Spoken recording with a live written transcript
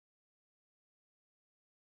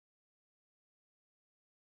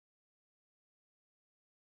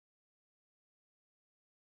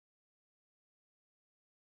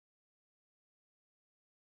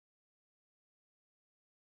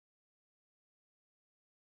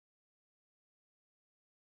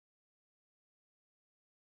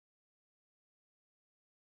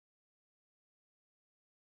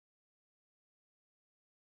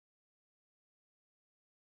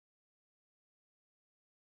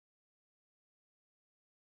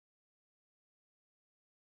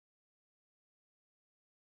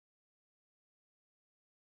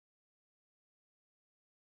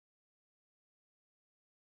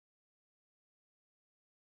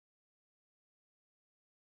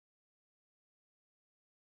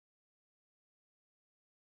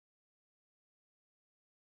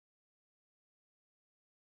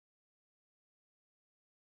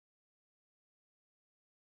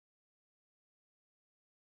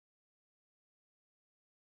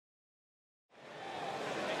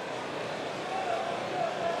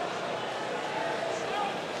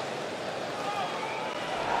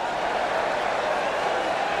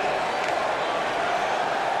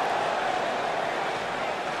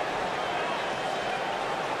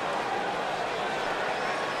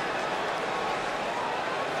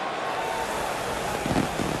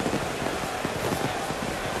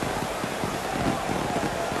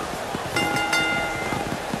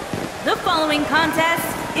following contest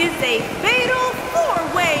is a fatal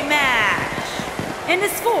four-way match and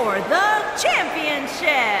is for the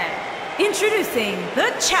championship. Introducing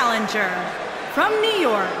the challenger from New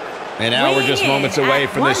York. And now we're just moments away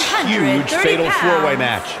from this huge fatal four-way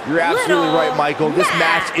match. You're absolutely right, Michael. This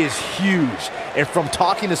match is huge. And from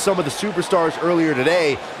talking to some of the superstars earlier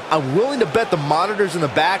today, I'm willing to bet the monitors in the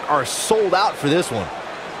back are sold out for this one.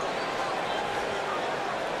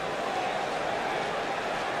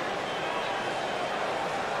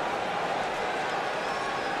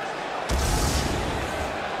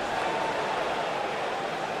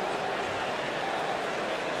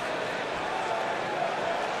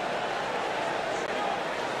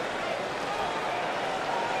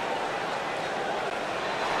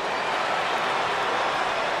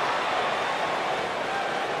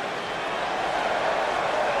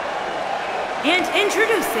 And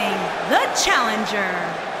introducing the challenger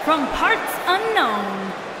from parts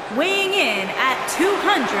unknown, weighing in at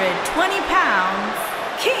 220 pounds,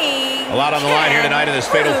 King. A lot on the line here tonight in this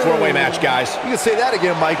fatal four-way match, guys. You can say that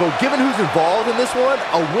again, Michael. Given who's involved in this one,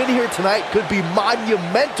 a win here tonight could be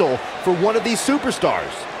monumental for one of these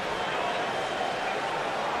superstars.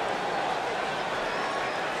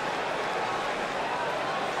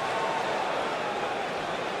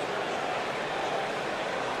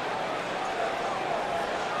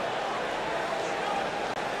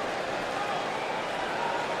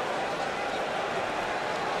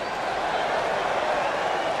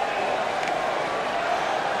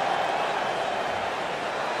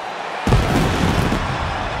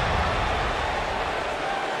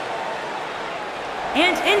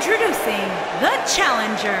 And introducing the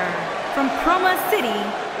challenger from Chroma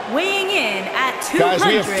City, weighing in at 210 Guys,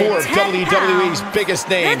 we have four of WWE's pounds, biggest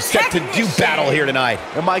names set to do battle here tonight.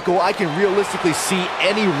 And Michael, I can realistically see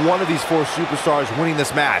any one of these four superstars winning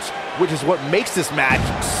this match, which is what makes this match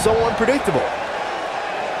so unpredictable.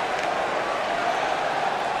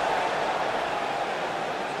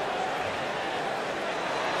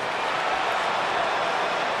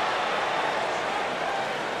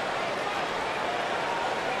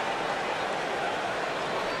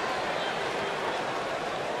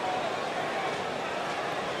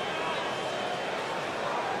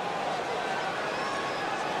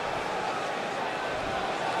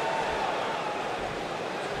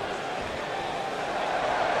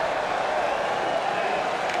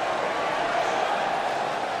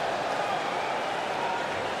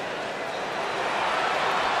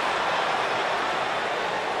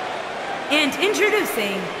 And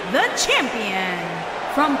introducing the champion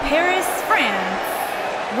from Paris,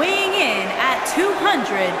 France, weighing in at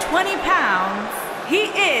 220 pounds, he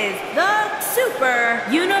is the Super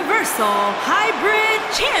Universal Hybrid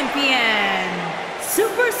Champion,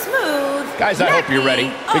 Super Smooth. Guys, I hope you're ready,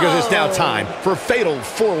 because it's now time for fatal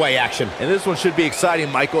four-way action. And this one should be exciting,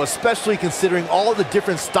 Michael, especially considering all the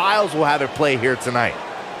different styles we'll have at play here tonight.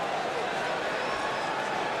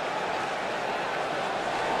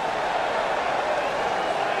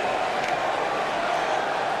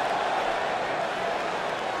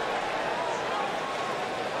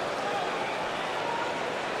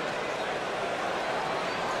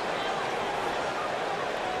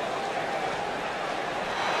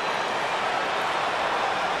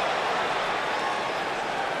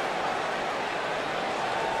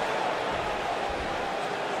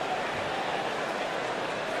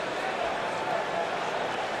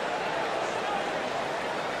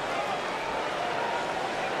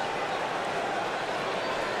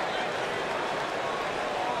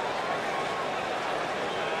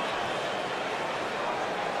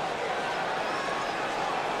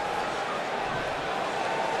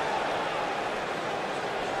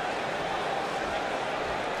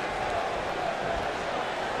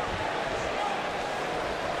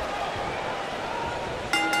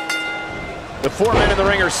 The four men in the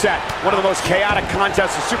ring are set. One of the most chaotic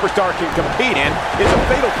contests a superstar can compete in is a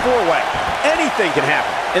fatal four-way. Anything can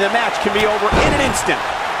happen, and the match can be over in an instant.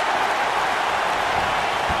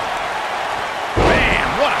 Bam!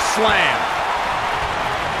 What a slam!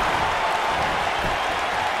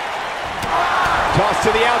 Toss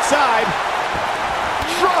to the outside.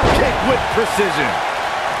 Drop kick with precision.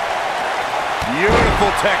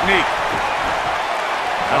 Beautiful technique.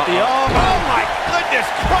 Oh my goodness,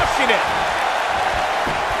 crushing it.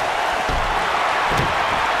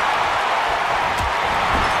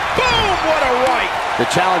 Boom, what a right. The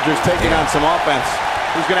challenger's taking on some offense.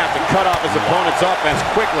 He's going to have to cut off his opponent's offense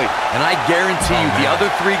quickly. And I guarantee you the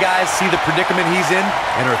other three guys see the predicament he's in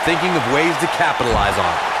and are thinking of ways to capitalize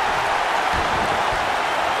on it.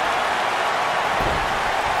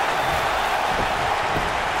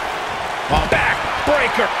 Back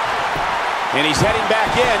breaker. And he's heading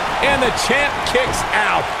back in. And the champ kicks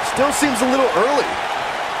out. Still seems a little early.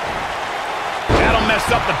 That'll mess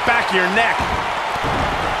up the back of your neck.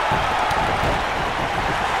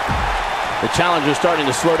 The challenger's starting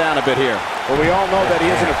to slow down a bit here. Well, we all know that he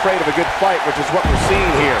isn't afraid of a good fight, which is what we're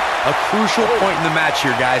seeing here. A crucial point in the match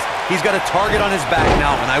here, guys. He's got a target on his back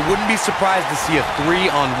now, and I wouldn't be surprised to see a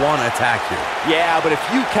 3-on-1 attack here. Yeah, but if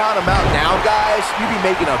you count him out now, guys, you'd be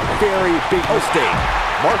making a very big mistake.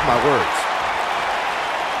 Mark my words.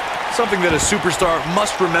 Something that a superstar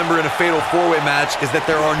must remember in a fatal 4-way match is that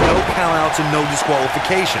there are no countouts and no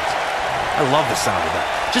disqualifications. I love the sound of that.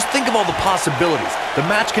 Just think of all the possibilities. The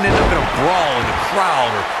match can end up in a brawl in the crowd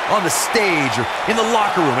or on the stage or in the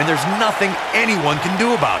locker room, and there's nothing anyone can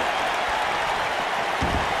do about it.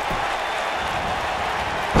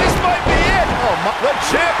 This might be it. Oh, the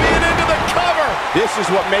champion into the cover. This is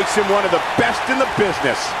what makes him one of the best in the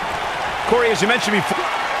business. Corey, as you mentioned before.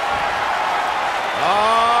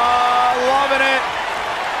 Loving it.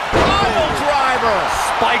 Pile driver.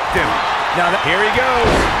 Spiked him. Now here he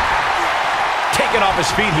goes. Taking off his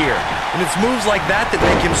feet here. And it's moves like that that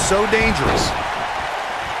make him so dangerous.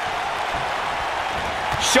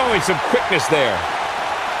 Showing some quickness there.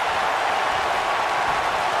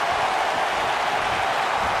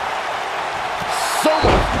 So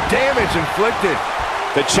much damage inflicted.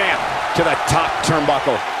 The champ to the top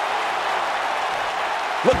turnbuckle.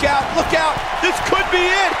 Look out, look out. This could be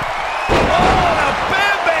it. Oh, the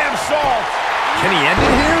Bam Bam salt. Can he end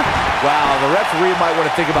it here? Wow, the referee might want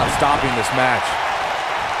to think about stopping this match.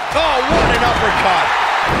 Oh, what an uppercut.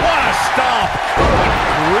 What a stomp. Good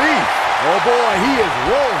grief. Oh, boy, he is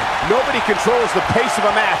rolling. Nobody controls the pace of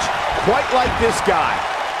a match quite like this guy.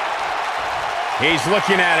 He's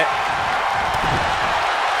looking at it.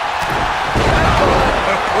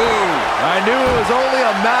 I knew it was only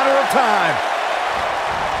a matter of time.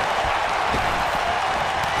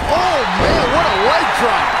 Oh, man, what a leg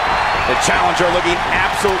drop. The challenger looking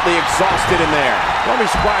absolutely exhausted in there. Don't be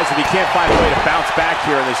surprised if he can't find a way to bounce back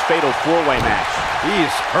here in this fatal 4-way match. He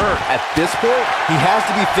is hurt. At this point, he has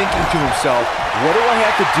to be thinking to himself, what do I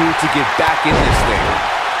have to do to get back in this thing?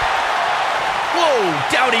 Whoa,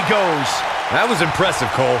 down he goes. That was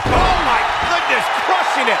impressive, Cole. Oh, my goodness,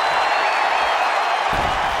 crushing it.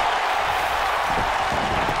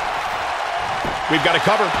 We've got to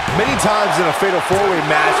cover. Many times in a fatal 4-way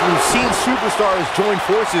match, we've seen superstars join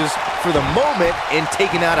forces for the moment and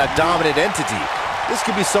taking out a dominant entity. This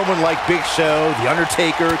could be someone like Big Show, The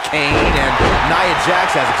Undertaker, Kane, and Nia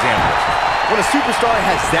Jax as examples. When a superstar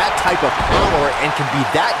has that type of power and can be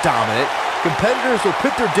that dominant, competitors will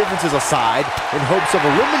put their differences aside in hopes of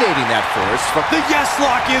eliminating that force from... The yes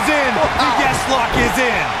lock is in! Wow. The yes lock is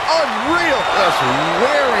in! Unreal! Just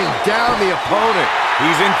wearing down the opponent.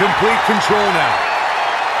 He's in complete control now.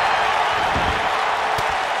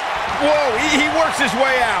 Whoa, he works his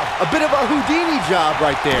way out. A bit of a Houdini job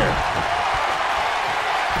right there.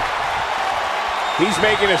 He's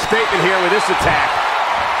making a statement here with this attack.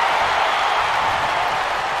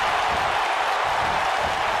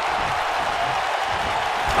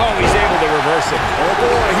 Oh, he's able to reverse it. Oh,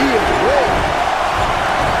 boy, he is rolling.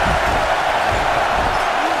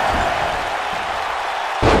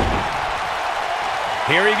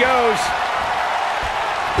 Here he goes.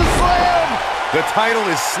 The slam! The title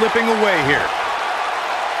is slipping away here.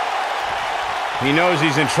 He knows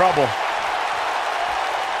he's in trouble.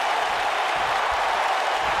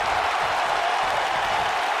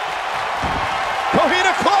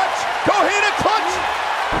 Kohina clutch! Kohina clutch!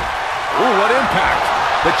 Ooh, what impact.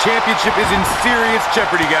 The championship is in serious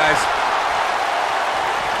jeopardy, guys.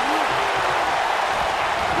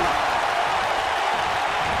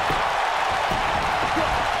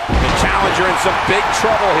 The challenger in some big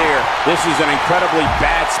trouble here. This is an incredibly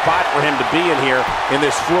bad spot for him to be in here in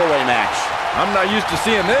this 4-way match. I'm not used to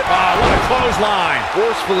seeing this. Oh, what a clothesline.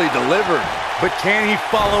 Forcefully delivered. But can he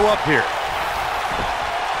follow up here?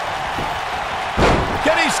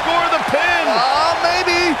 Can he score the pin?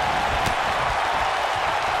 Maybe.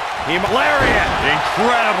 Lariat.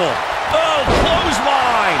 Incredible. Oh,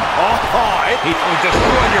 clothesline. Oh, he will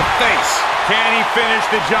destroy your face. Can he finish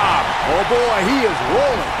the job? Oh, boy, he is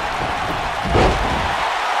rolling.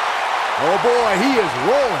 Oh, boy, he is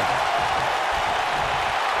rolling.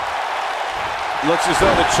 Looks as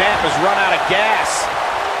though the champ has run out of gas.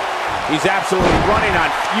 He's absolutely running on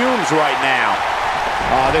fumes right now.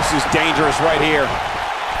 Oh, this is dangerous right here.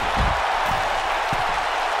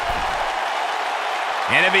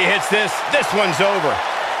 And if he hits this, this one's over.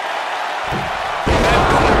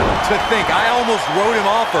 To think, I almost wrote him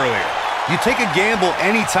off earlier. You take a gamble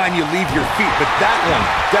anytime you leave your feet, but that one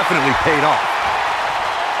definitely paid off.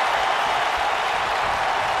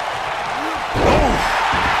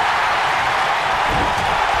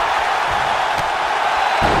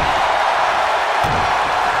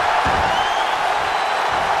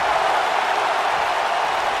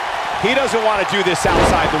 He doesn't want to do this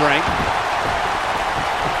outside the ring.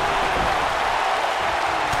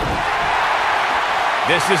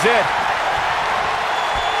 This is it.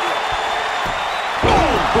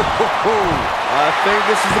 I think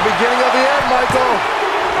this is the beginning of the end, Michael.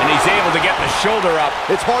 And he's able to get the shoulder up.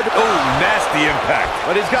 It's hard to... Oh, nasty impact.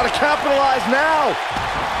 But he's got to capitalize now.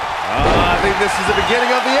 I think this is the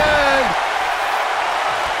beginning of the end.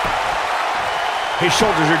 His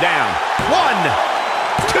shoulders are down. 1,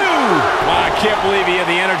 2. Wow, I can't believe he had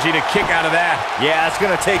the energy to kick out of that. Yeah, it's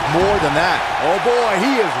going to take more than that. Oh, boy,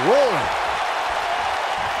 he is rolling.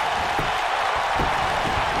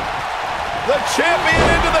 The champion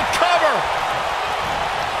into the cover.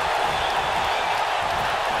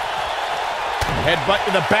 Headbutt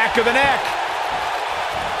to the back of the neck.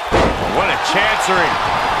 What a chancery.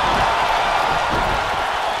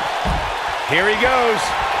 Here he goes.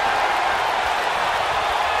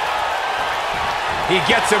 He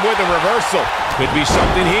gets him with a reversal. Could be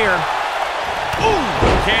something here. Ooh!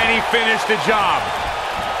 Can he finish the job?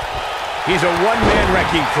 He's a one-man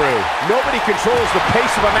wrecking crew. Nobody controls the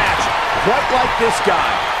pace of a match quite like this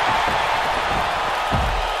guy.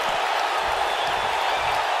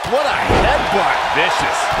 What a headbutt.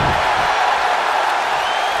 Vicious.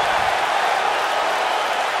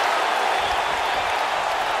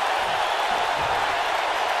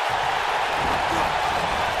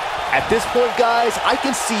 At this point, guys, I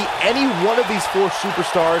can see any one of these 4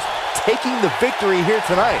 superstars taking the victory here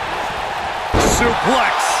tonight.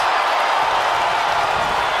 Suplex.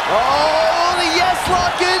 Oh, the yes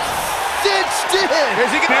lock is cinched in. There it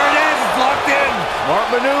is, it's locked in. Smart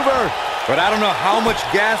maneuver. But I don't know how much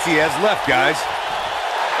gas he has left, guys.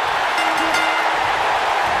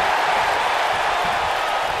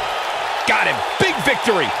 Got him. Big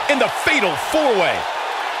victory in the fatal 4-way.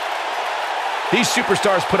 These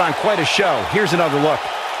superstars put on quite a show. Here's another look.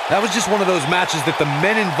 That was just one of those matches that the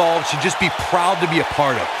men involved should just be proud to be a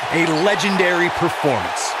part of. A legendary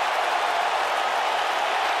performance.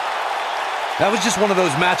 That was just one of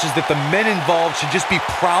those matches that the men involved should just be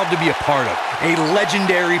proud to be a part of. A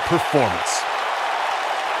legendary performance.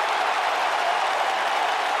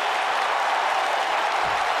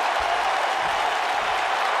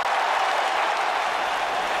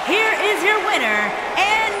 Here is your winner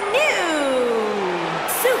and new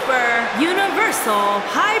Super Universal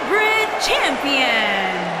Hybrid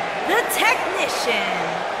Champion, the Technician.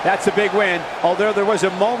 That's a big win, although there was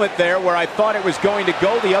a moment there where I thought it was going to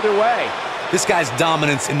go the other way. This guy's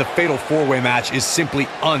dominance in the Fatal 4-Way match is simply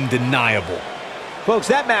undeniable. Folks,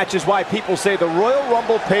 that match is why people say the Royal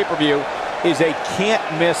Rumble pay-per-view is a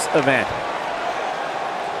can't-miss event.